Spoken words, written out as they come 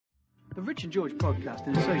The Rich and George podcast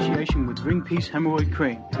in association with Ring Peace Hemorrhoid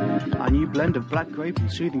Cream. Our new blend of black grape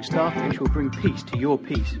and soothing starfish will bring peace to your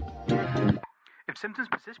peace. If symptoms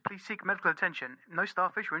persist, please seek medical attention. No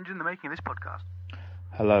starfish were injured in the making of this podcast.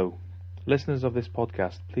 Hello. Listeners of this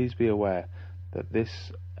podcast, please be aware that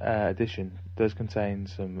this edition does contain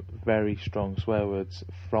some very strong swear words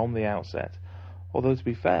from the outset. Although, to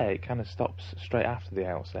be fair, it kind of stops straight after the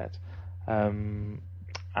outset.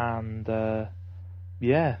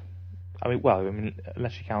 Yeah. I mean,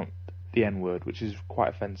 unless you count the N-word, which is quite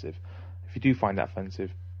offensive. If you do find that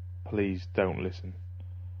offensive, please don't listen.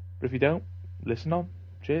 But if you don't, listen on.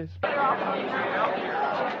 Cheers.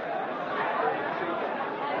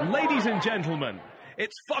 Ladies and gentlemen,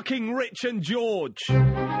 it's fucking Rich and George.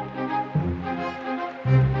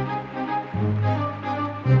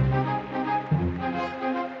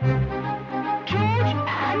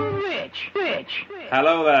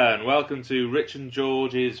 Hello there, and welcome to Rich and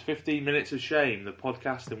George's 15 Minutes of Shame, the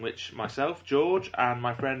podcast in which myself, George, and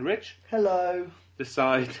my friend Rich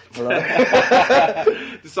decide to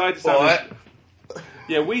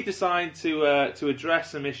we decide to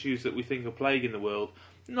address some issues that we think are plaguing the world,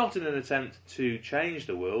 not in an attempt to change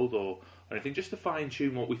the world or anything, just to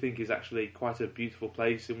fine-tune what we think is actually quite a beautiful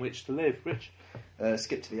place in which to live. Rich?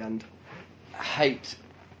 Skip to the end. Hate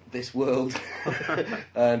this world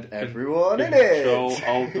and everyone in it. Control,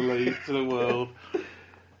 alt-delete to the world.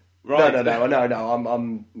 Right.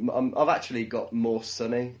 No. I've actually got more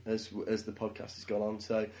sunny as the podcast has gone on,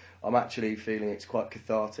 so I'm actually feeling it's quite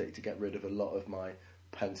cathartic to get rid of a lot of my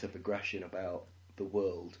pent-up aggression about the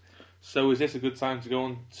world. So is this a good time to go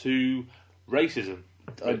on to racism?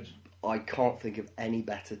 I can't think of any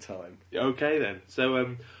better time. Okay then.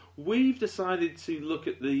 So we've decided to look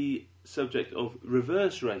at the subject of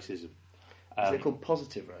reverse racism. Is it called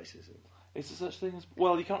positive racism? Is there such thing as...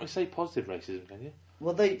 Well, you can't really say positive racism, can you?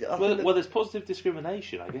 Well, there's positive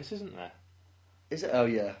discrimination, I guess, isn't there? Is it? Oh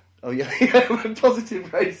yeah. Positive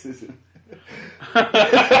racism.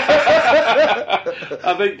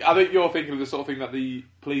 I think you're thinking of the sort of thing that the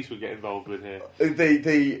police would get involved with here.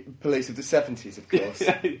 The police of the 70s, of course.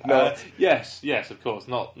 Yes, of course.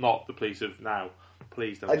 Not the police of now.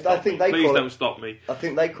 Please don't stop me. Please don't stop me. I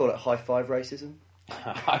think they call it high five racism.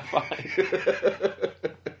 High five.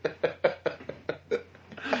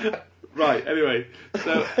 Right, anyway.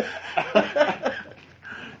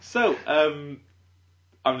 So I'm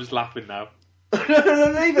just laughing now.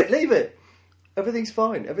 No, leave it. Everything's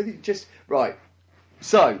fine. Everything just... Right.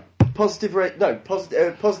 So, positive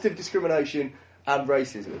discrimination and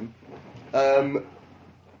racism.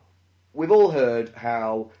 We've all heard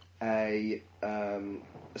how a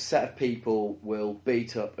set of people will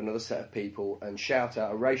beat up another set of people and shout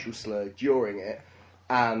out a racial slur during it,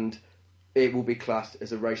 and it will be classed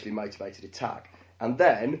as a racially motivated attack. And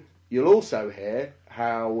then you'll also hear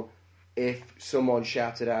how if someone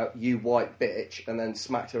shouted out, "You white bitch," and then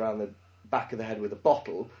smacked her around the back of the head with a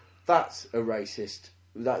bottle, that's a racist.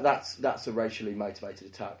 That's a racially motivated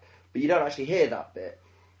attack. But you don't actually hear that bit.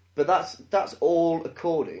 But that's all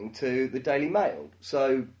according to the Daily Mail.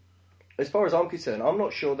 So, as far as I'm concerned, I'm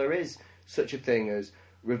not sure there is such a thing as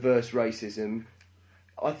reverse racism.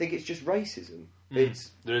 I think it's just racism.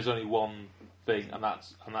 There is only one thing, and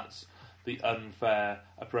that's the unfair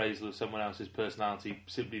appraisal of someone else's personality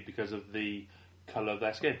simply because of the colour of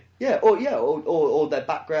their skin. Or their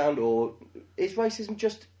background, or is racism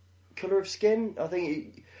just colour of skin? I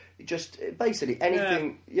think it just basically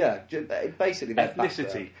anything. Basically their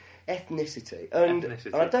ethnicity. Ethnicity, and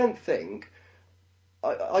I don't think.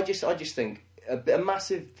 I just think a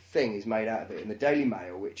massive thing is made out of it in the Daily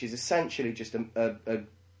Mail, which is essentially just a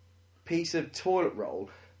piece of toilet roll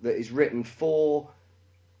that is written for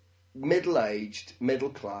middle-aged,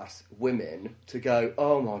 middle-class women to go,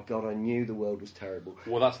 "Oh my God, I knew the world was terrible."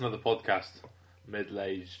 Well, that's another podcast.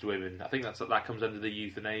 Middle-aged women. I think that comes under the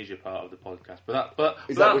euthanasia part of the podcast.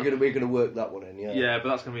 We're going to work that one in? Yeah. Yeah, but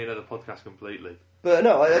that's going to be another podcast completely. But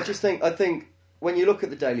no, I think when you look at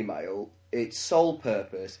the Daily Mail, its sole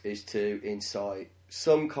purpose is to incite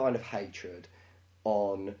some kind of hatred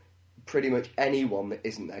on pretty much anyone that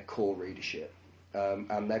isn't their core readership,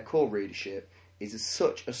 and their core readership is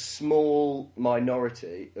such a small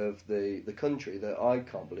minority of the country that I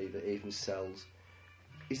can't believe it even sells.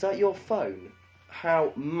 Is that your phone?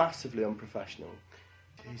 How massively unprofessional.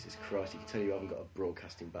 Jesus Christ, you can tell you haven't got a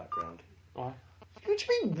broadcasting background. Why? What do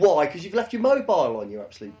you mean, why? Because you've left your mobile on, you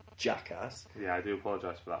absolute jackass. Yeah, I do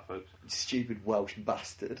apologise for that, folks. Stupid Welsh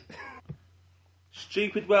bastard.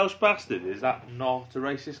 Stupid Welsh bastard? Is that not a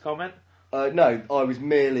racist comment? No, I was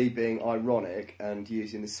merely being ironic and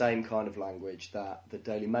using the same kind of language that the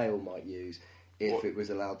Daily Mail might use if it was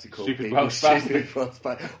allowed to call stupid people Welsh stupid Welsh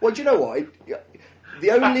bastards. Well, do you know what?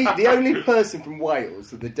 The only person from Wales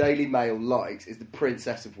that the Daily Mail likes is the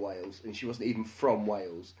Princess of Wales, and she wasn't even from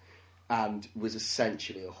Wales, and was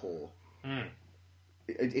essentially a whore.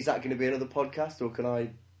 Is that going to be another podcast, or can I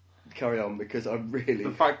carry on? Because I'm really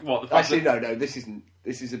actually no. This isn't.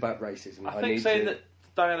 This is about racism. I think saying that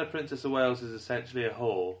Diana, Princess of Wales, is essentially a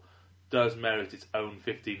whore does merit its own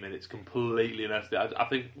 15 minutes completely and utterly. I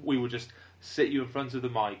think we would just sit you in front of the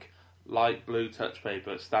mic, light blue touch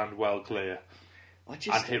paper, stand well clear.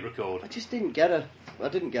 And hit record. I just didn't get her.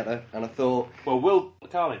 And I thought. Well, Will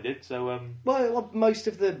Carlin did. So. Well, most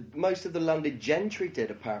of the landed gentry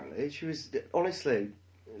did. Apparently, she was honestly.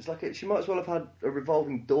 It's like she might as well have had a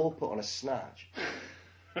revolving door put on a snatch.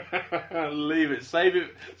 Leave it. Save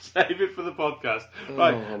it for the podcast.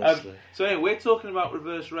 Right. Honestly. So anyway, we're talking about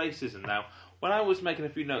reverse racism now. When I was making a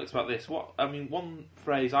few notes about this, one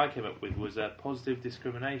phrase I came up with was positive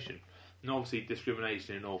discrimination. And obviously,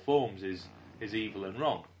 discrimination in all forms is evil and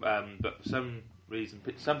wrong. But for some reason,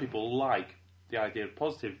 some people like the idea of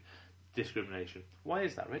positive discrimination. Why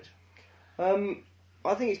is that, Rich?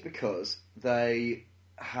 I think it's because they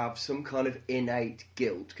have some kind of innate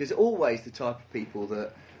guilt. Because always the type of people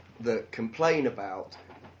that complain about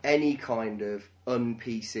any kind of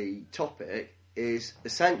un-PC topic is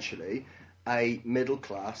essentially a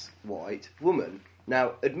middle-class white woman.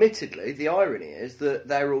 Now, admittedly, the irony is that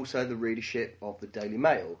they're also the readership of the Daily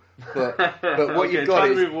Mail. But what you've got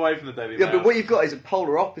is move away from the Daily Mail. But what you've got is a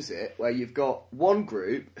polar opposite, where you've got one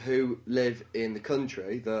group who live in the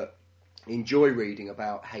country that enjoy reading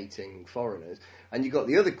about hating foreigners, and you've got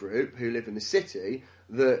the other group who live in the city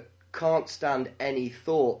that can't stand any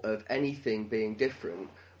thought of anything being different,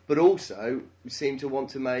 but also seem to want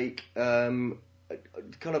to make kind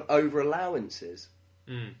of over allowances.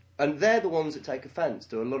 And they're the ones that take offence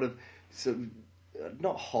to a lot of sort of,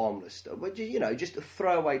 not harmless stuff, but just a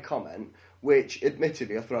throwaway comment, which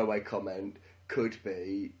admittedly a throwaway comment could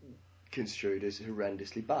be construed as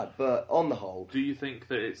horrendously bad. But on the whole, do you think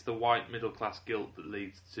that it's the white middle class guilt that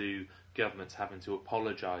leads to governments having to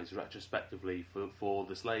apologise retrospectively for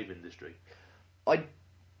the slave industry? I do.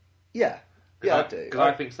 Because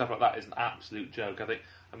I think stuff like that is an absolute joke. I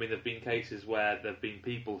mean, there have been cases where there have been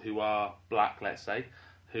people who are black, let's say,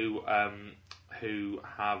 who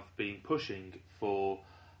have been pushing for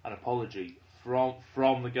an apology from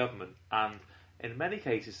the government, and in many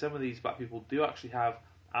cases, some of these black people do actually have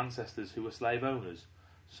ancestors who were slave owners.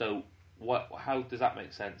 So, how does that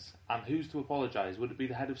make sense? And who's to apologise? Would it be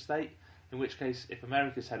the head of state? In which case, if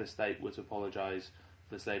America's head of state were to apologise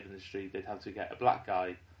for the slave industry, they'd have to get a black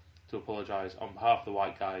guy to apologise on behalf of the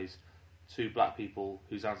white guys to black people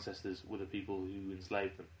whose ancestors were the people who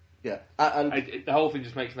enslaved them. Yeah, the whole thing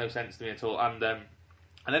just makes no sense to me at all. And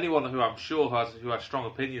anyone who I'm sure who has strong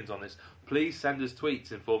opinions on this, please send us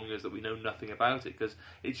tweets informing us that we know nothing about it, because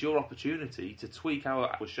it's your opportunity to tweak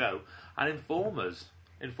our show and inform us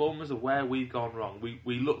of where we've gone wrong.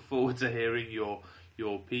 We look forward to hearing your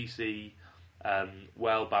PC,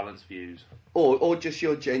 well balanced views, or just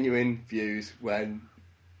your genuine views when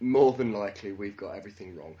more than likely we've got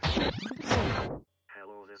everything wrong.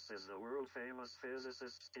 Hello, this is the world-famous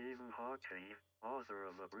physicist Stephen Hawking, author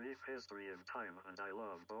of A Brief History of Time, and I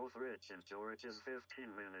love both Rich and George's 15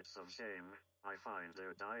 Minutes of Shame. I find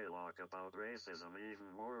their dialogue about racism even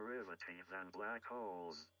more riveting than black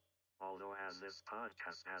holes. Although as this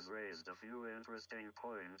podcast has raised a few interesting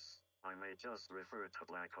points, I may just refer to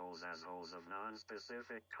black holes as holes of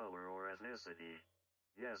non-specific color or ethnicity.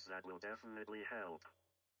 Yes, that will definitely help.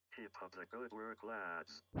 Keep up the good work,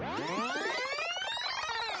 lads.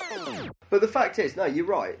 But the fact is, no, you're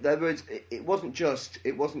right. It wasn't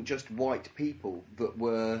just white people that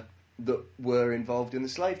were involved in the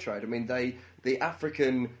slave trade. I mean, the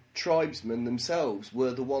African tribesmen themselves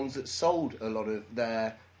were the ones that sold a lot of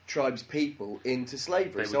their tribes' people into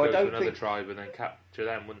slavery. They would go to another tribe and then capture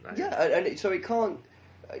them, wouldn't they? Yeah, and so it can't.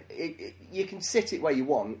 You can sit it where you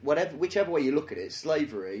want, whichever way you look at it.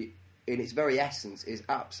 Slavery, in its very essence, is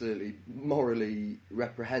absolutely morally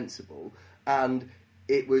reprehensible, and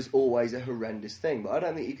it was always a horrendous thing. But I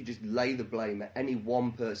don't think you could just lay the blame at any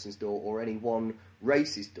one person's door or any one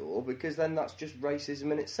race's door, because then that's just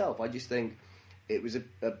racism in itself. I just think it was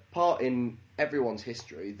a part in everyone's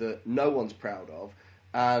history that no one's proud of,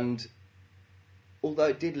 and although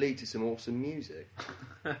it did lead to some awesome music.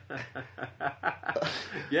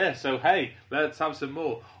 Yeah, so hey, let's have some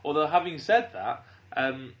more. Although having said that,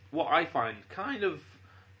 what I find kind of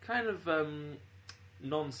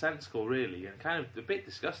nonsensical, really, and kind of a bit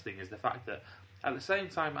disgusting, is the fact that at the same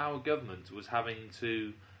time our government was having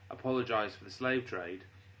to apologise for the slave trade,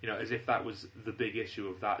 as if that was the big issue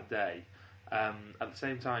of that day. At the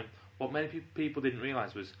same time, what many people didn't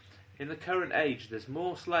realise was, in the current age, there's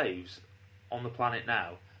more slaves on the planet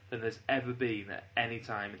now than there's ever been at any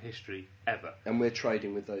time in history, ever. And we're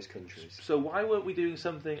trading with those countries. So why weren't we doing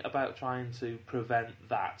something about trying to prevent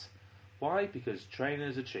that? Why? Because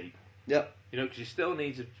trainers are cheap. Yep. Because you still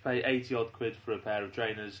need to pay 80 odd quid for a pair of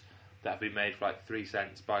trainers that have been made for like 3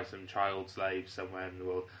 cents by some child slave somewhere in the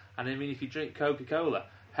world. And I mean, if you drink Coca-Cola,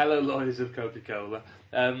 hello lawyers of Coca-Cola,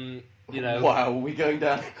 Wow, are we going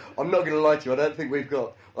down? I'm not going to lie to you. I don't think we've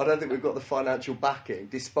got the financial backing,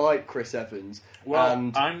 despite Chris Evans. Well,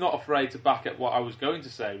 and I'm not afraid to back up what I was going to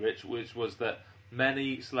say, Rich, which was that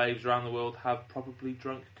many slaves around the world have probably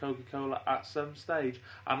drunk Coca-Cola at some stage,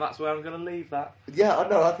 and that's where I'm going to leave that. Yeah, I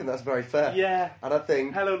know. I think that's very fair. Yeah. And I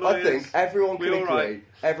think everyone can agree. Right.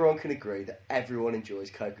 Everyone can agree that everyone enjoys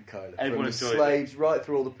Coca-Cola. Everyone from the enjoys slaves right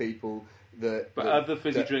through all the people that. But other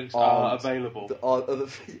fizzy drinks are available. No,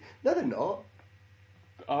 they're not.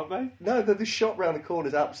 Are they? No, the shop round the corner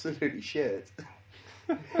is absolutely shit.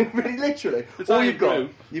 Really, literally. It's all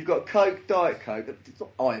Iron you've got Coke, Diet Coke. It's not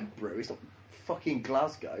Iron Brew. It's not fucking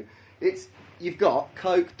Glasgow. You've got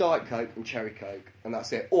Coke, Diet Coke, and Cherry Coke, and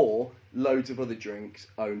that's it. Or loads of other drinks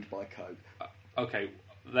owned by Coke. Okay,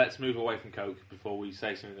 let's move away from Coke before we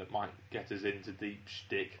say something that might get us into deep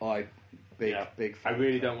shtick. Big fan. I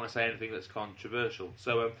really don't want to say anything that's controversial.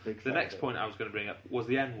 So the next point I was going to bring up was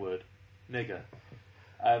the N-word, nigger.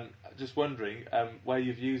 Just wondering where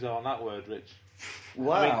your views are on that word, Rich.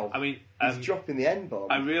 Wow. I mean, he's dropping the N-bomb.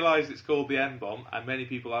 I realise it's called the N-bomb, and many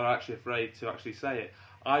people are actually afraid to actually say it.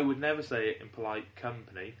 I would never say it in polite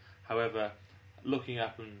company. However, looking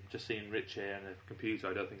up and just seeing Rich here and a computer,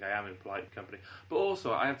 I don't think I am in polite company. But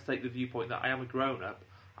also, I have to take the viewpoint that I am a grown-up,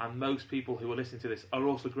 and most people who are listening to this are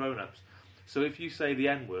also grown-ups. So if you say the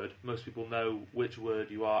N-word, most people know which word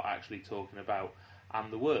you are actually talking about.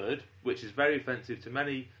 And the word, which is very offensive to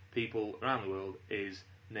many people around the world, is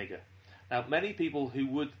nigger. Now, many people who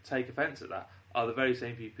would take offence at that are the very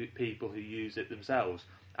same people who use it themselves.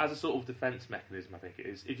 As a sort of defence mechanism, I think it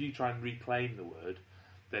is. If you try and reclaim the word,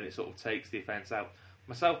 then it sort of takes the offence out.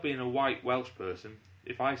 Myself being a white Welsh person,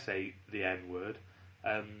 if I say the N-word,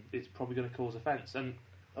 it's probably going to cause offence. And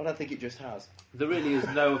I don't think it just has. There really is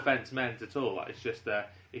no offence meant at all. It's just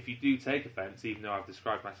if you do take offence, even though I've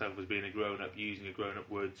described myself as being a grown-up, using a grown-up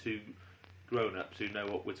word to grown-ups who know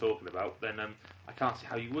what we're talking about, then I can't see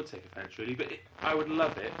how you would take offence, really. But I would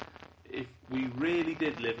love it if we really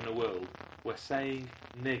did live in a world where saying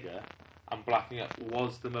nigger and blacking up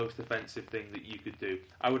was the most offensive thing that you could do.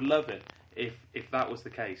 I would love it if that was the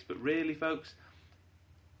case. But really, folks,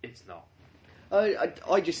 it's not. I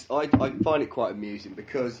find it quite amusing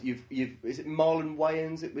because is it Marlon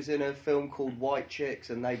Wayans? It was in a film called White Chicks,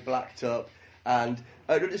 and they blacked up and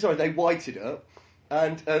they whited up,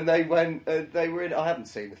 and they went they were in. I haven't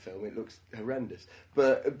seen the film; it looks horrendous,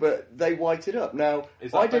 but they whited up. Now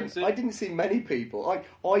I didn't see many people.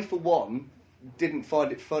 I for one didn't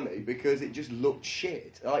find it funny because it just looked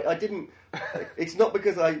shit. I didn't. It's not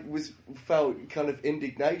because I felt kind of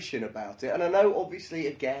indignation about it, and I know obviously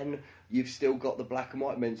again. You've still got the black and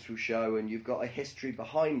white minstrel show and you've got a history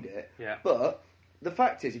behind it. Yeah. But the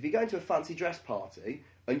fact is, if you go into a fancy dress party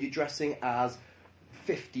and you're dressing as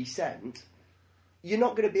 50 Cent, you're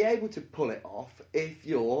not going to be able to pull it off if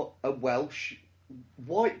you're a Welsh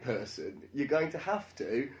white person. You're going to have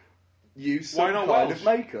to use some kind of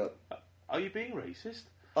makeup. Are you being racist?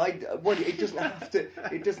 Well, it doesn't have to.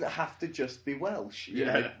 It doesn't have to just be Welsh. You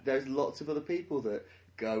know, there's lots of other people that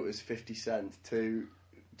go as 50 Cent to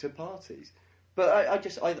parties, but I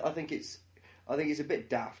think it's a bit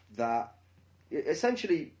daft that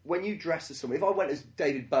essentially when you dress as someone, if I went as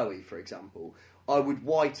David Bowie, for example, I would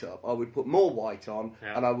white up, I would put more white on,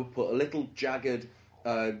 and I would put a little jagged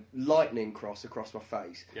lightning cross across my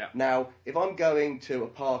face. Yeah. Now, if I'm going to a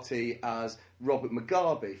party as Robert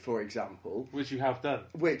Mugabe, for example, which you have done,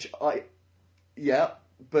 but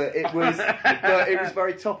it was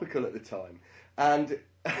very topical at the time, and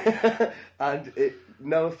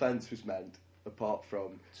no offence was meant, apart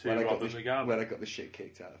from when I got the shit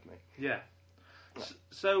kicked out of me. Yeah.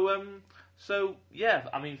 So yeah,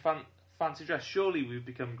 I mean, fancy dress. Surely we've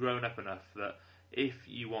become grown up enough that if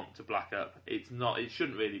you want to black up, it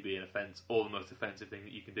shouldn't really be an offence or the most offensive thing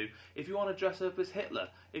that you can do. If you want to dress up as Hitler,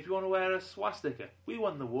 if you want to wear a swastika, we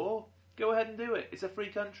won the war. Go ahead and do it. It's a free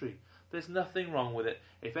country. There's nothing wrong with it.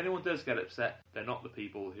 If anyone does get upset, they're not the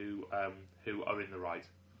people who are in the right.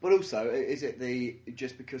 But also, is it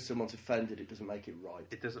just because someone's offended, it doesn't make it right?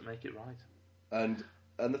 It doesn't make it right. And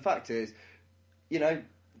the fact is,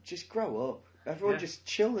 just grow up. Everyone Yeah. just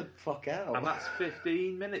chill the fuck out. And that's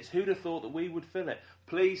 15 minutes. Who'd have thought that we would fill it?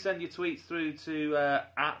 Please send your tweets through to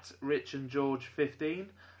at RichandGeorge15,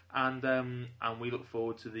 and we look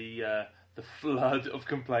forward to the flood of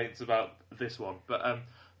complaints about this one. But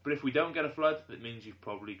if we don't get a flood, that means you've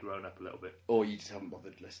probably grown up a little bit. Or you just haven't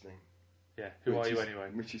bothered listening. Yeah. Who are you anyway?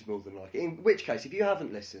 Which is more than likely. In which case, if you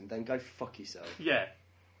haven't listened, then go fuck yourself. Yeah.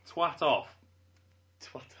 Twat off.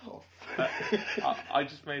 Twat off. I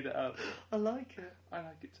just made it up. I like it. I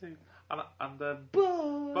like it too. And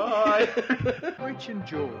Bye. bye. Rich and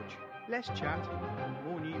George. Less chat,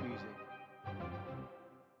 more new music.